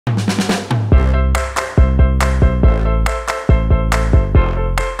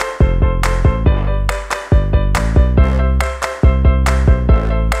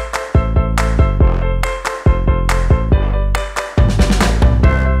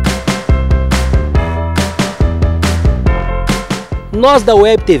Nós da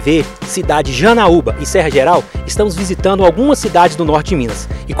Web TV, cidade Janaúba e Serra Geral, estamos visitando algumas cidades do norte de Minas.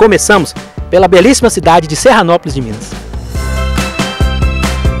 E começamos pela belíssima cidade de Serranópolis de Minas.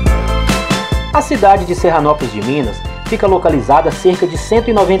 A cidade de Serranópolis de Minas fica localizada a cerca de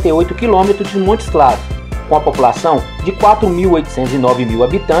 198 quilômetros de Montes Claros, com a população de 4.809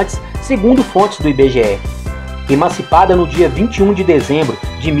 habitantes, segundo fontes do IBGE. Emancipada no dia 21 de dezembro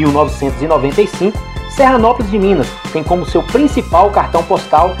de 1995, Serranópolis de Minas tem como seu principal cartão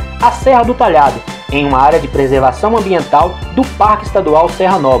postal a Serra do Talhado, em uma área de preservação ambiental do Parque Estadual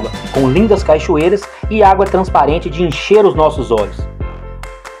Serra Nova, com lindas cachoeiras e água transparente de encher os nossos olhos.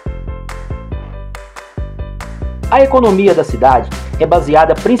 A economia da cidade é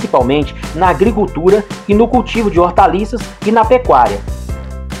baseada principalmente na agricultura e no cultivo de hortaliças e na pecuária.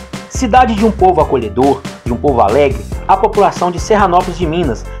 Cidade de um povo acolhedor, de um povo alegre, a população de Serranópolis de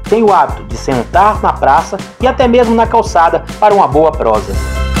Minas tem o hábito de sentar na praça e até mesmo na calçada para uma boa prosa.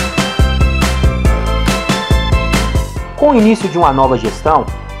 Com o início de uma nova gestão,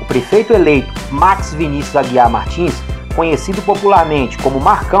 o prefeito eleito Max Vinícius Aguiar Martins, conhecido popularmente como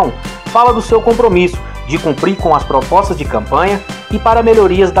Marcão, fala do seu compromisso de cumprir com as propostas de campanha e para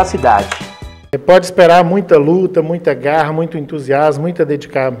melhorias da cidade. Pode esperar muita luta, muita garra, muito entusiasmo, muita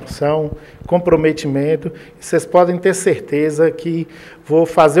dedicação, comprometimento. E vocês podem ter certeza que vou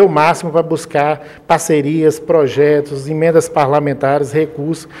fazer o máximo para buscar parcerias, projetos, emendas parlamentares,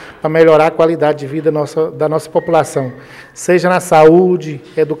 recursos para melhorar a qualidade de vida da nossa população. Seja na saúde,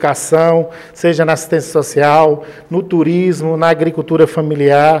 educação, seja na assistência social, no turismo, na agricultura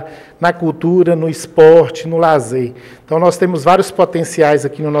familiar, na cultura, no esporte, no lazer. Então nós temos vários potenciais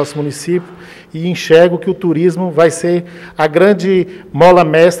aqui no nosso município e enxergo que o turismo vai ser a grande mola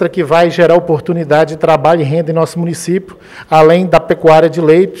mestra que vai gerar oportunidade de trabalho e renda em nosso município. Além da pecuária de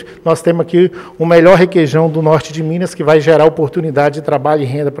leite, nós temos aqui o melhor requeijão do norte de Minas, que vai gerar oportunidade de trabalho e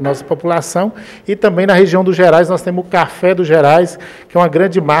renda para a nossa população. E também na região dos Gerais, nós temos o Café dos Gerais, que é uma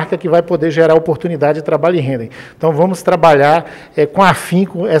grande marca que vai poder gerar oportunidade de trabalho e renda. Então vamos trabalhar com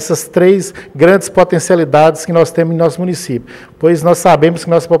afinco essas três grandes potencialidades que nós temos em nosso município, pois nós sabemos que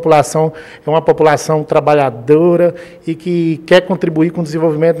nossa população é uma população trabalhadora e que quer contribuir com o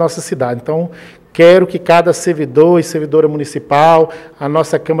desenvolvimento da nossa cidade. Então, quero que cada servidor e servidora municipal, a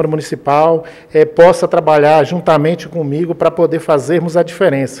nossa Câmara Municipal, possa trabalhar juntamente comigo para poder fazermos a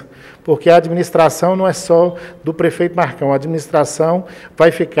diferença. Porque a administração não é só do prefeito Marcão, a administração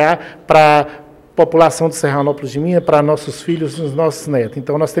vai ficar para população de Serranópolis de Minas, para nossos filhos e os nossos netos.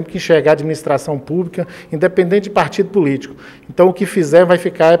 Então, nós temos que enxergar a administração pública, independente de partido político. Então, o que fizer vai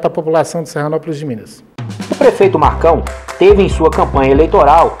ficar para a população de Serranópolis de Minas. O prefeito Marcão teve em sua campanha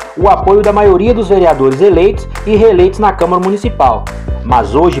eleitoral o apoio da maioria dos vereadores eleitos e reeleitos na Câmara Municipal.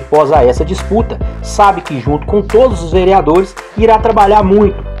 Mas hoje, pós essa disputa, sabe que junto com todos os vereadores, irá trabalhar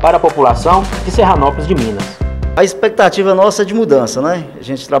muito para a população de Serranópolis de Minas. A expectativa nossa é de mudança, né? A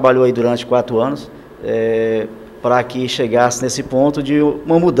gente trabalhou aí durante 4 anos para que chegasse nesse ponto de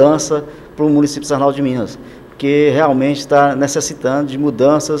uma mudança para o município de Serranópolis de Minas, porque realmente está necessitando de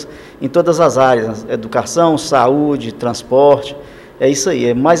mudanças em todas as áreas, educação, saúde, transporte, é isso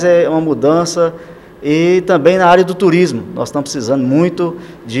aí. Mas é uma mudança e também na área do turismo. Nós estamos precisando muito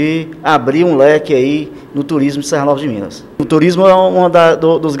de abrir um leque aí no turismo de Serranópolis de Minas. O turismo é um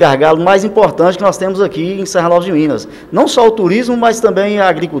dos gargalos mais importantes que nós temos aqui em Serranópolis de Minas. Não só o turismo, mas também a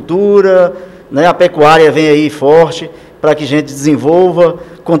agricultura, né, a pecuária vem aí forte para que a gente desenvolva.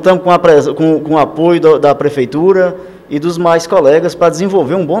 Contamos com o apoio da Prefeitura e dos mais colegas para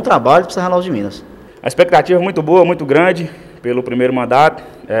desenvolver um bom trabalho para Serranópolis de Minas. A expectativa é muito boa, muito grande pelo primeiro mandato.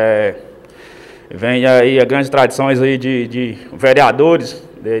 Vem aí as grandes tradições aí de vereadores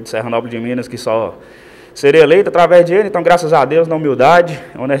de Serranópolis de Minas que só seria eleito através de ele. Então, graças a Deus, na humildade,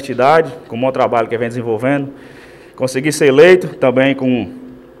 honestidade, com o bom trabalho que vem desenvolvendo, consegui ser eleito também com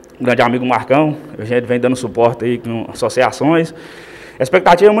o grande amigo Marcão. A gente vem dando suporte aí com associações. A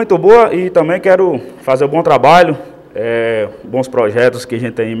expectativa é muito boa e também quero fazer um bom trabalho, bons projetos que a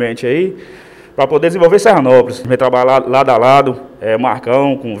gente tem em mente aí, para poder desenvolver Serranópolis. A gente vai trabalhar lado a lado,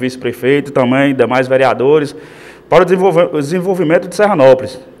 Marcão com o vice-prefeito também, demais vereadores, para o desenvolvimento de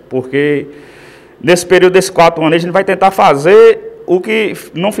Serranópolis. Porque nesse período desses 4 anos a gente vai tentar fazer o que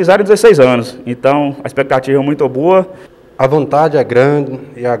não fizeram em 16 anos. Então a expectativa é muito boa. A vontade é grande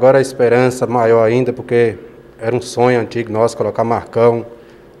e agora a esperança maior ainda, porque era um sonho antigo nosso colocar Marcão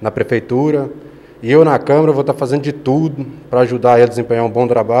na prefeitura. E eu na Câmara vou estar fazendo de tudo para ajudar ele a desempenhar um bom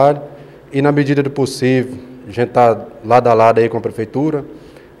trabalho. E na medida do possível, a gente está lado a lado aí com a Prefeitura.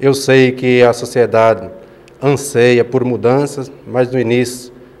 Eu sei que a sociedade anseia por mudanças, mas no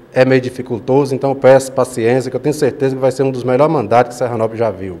início é meio dificultoso, então eu peço paciência, que eu tenho certeza que vai ser um dos melhores mandatos que Serranópolis já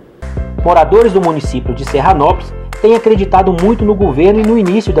viu. Moradores do município de Serranópolis têm acreditado muito no governo e no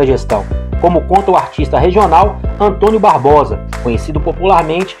início da gestão, como conta o artista regional Antônio Barbosa, conhecido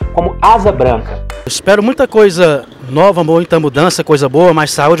popularmente como Asa Branca. Eu espero muita coisa nova, muita mudança, coisa boa,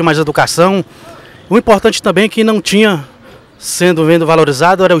 mais saúde, mais educação. O importante também é que não tinha sendo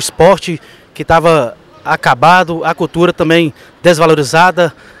valorizado era o esporte, que estava acabado, a cultura também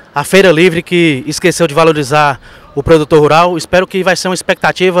desvalorizada, a feira livre que esqueceu de valorizar o produtor rural. Espero que vai ser uma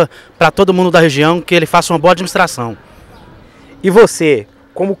expectativa para todo mundo da região, que ele faça uma boa administração. E você,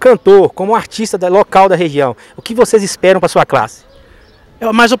 como cantor, como artista local da região, o que vocês esperam para sua classe?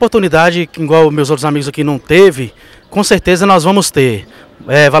 É mais oportunidade, igual meus outros amigos aqui não teve, com certeza nós vamos ter,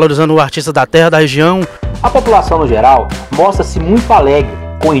 valorizando o artista da terra, da região. A população no geral mostra-se muito alegre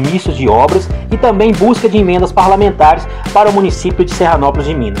com inícios de obras e também busca de emendas parlamentares para o município de Serranópolis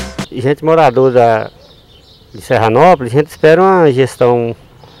de Minas. Gente morador de Serranópolis, a gente espera uma gestão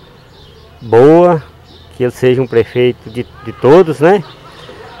boa, que ele seja um prefeito de todos, né?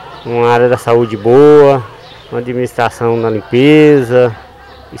 Uma área da saúde boa, uma administração na limpeza,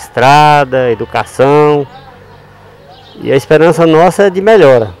 estrada, educação. E a esperança nossa é de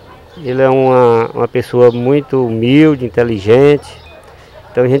melhora. Ele é uma pessoa muito humilde, inteligente,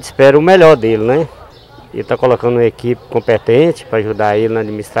 então a gente espera o melhor dele, né? Ele está colocando uma equipe competente para ajudar ele na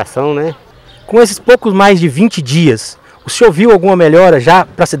administração, né? Com esses poucos mais de 20 dias, o senhor viu alguma melhora já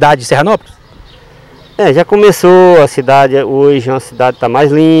para a cidade de Serranópolis? Já começou, a cidade hoje é uma cidade que está mais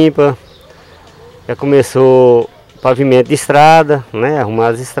limpa, já começou pavimento de estrada, né? Arrumar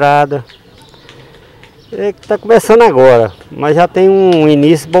as estradas. Está começando agora, mas já tem um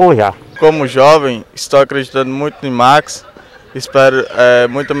início bom já. Como jovem, estou acreditando muito em Max, espero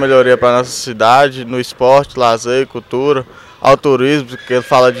muita melhoria para a nossa cidade, no esporte, lazer, cultura, ao turismo, porque ele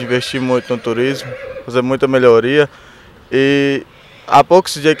fala de investir muito no turismo, fazer muita melhoria. E há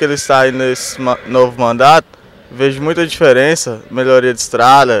poucos dias que ele está aí nesse novo mandato, vejo muita diferença, melhoria de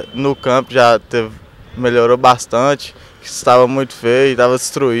estrada, no campo melhorou bastante, que estava muito feio, estava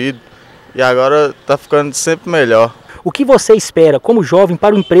destruído. E agora está ficando sempre melhor. O que você espera como jovem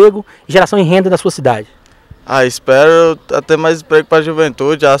para o emprego e geração de renda da sua cidade? Espero ter mais emprego para a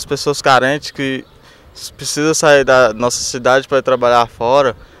juventude, as pessoas carentes que precisam sair da nossa cidade para ir trabalhar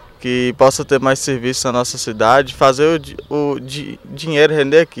fora, que possa ter mais serviço na nossa cidade, fazer o dinheiro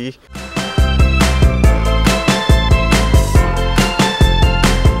render aqui.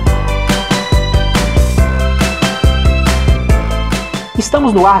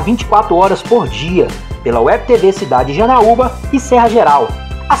 Estamos no ar 24 horas por dia, pela Web TV Cidade de Janaúba e Serra Geral.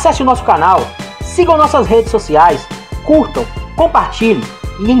 Acesse o nosso canal, sigam nossas redes sociais, curtam, compartilhem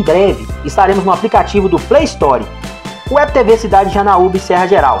e em breve estaremos no aplicativo do Play Store. Web TV Cidade de Janaúba e Serra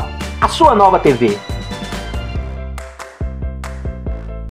Geral, a sua nova TV.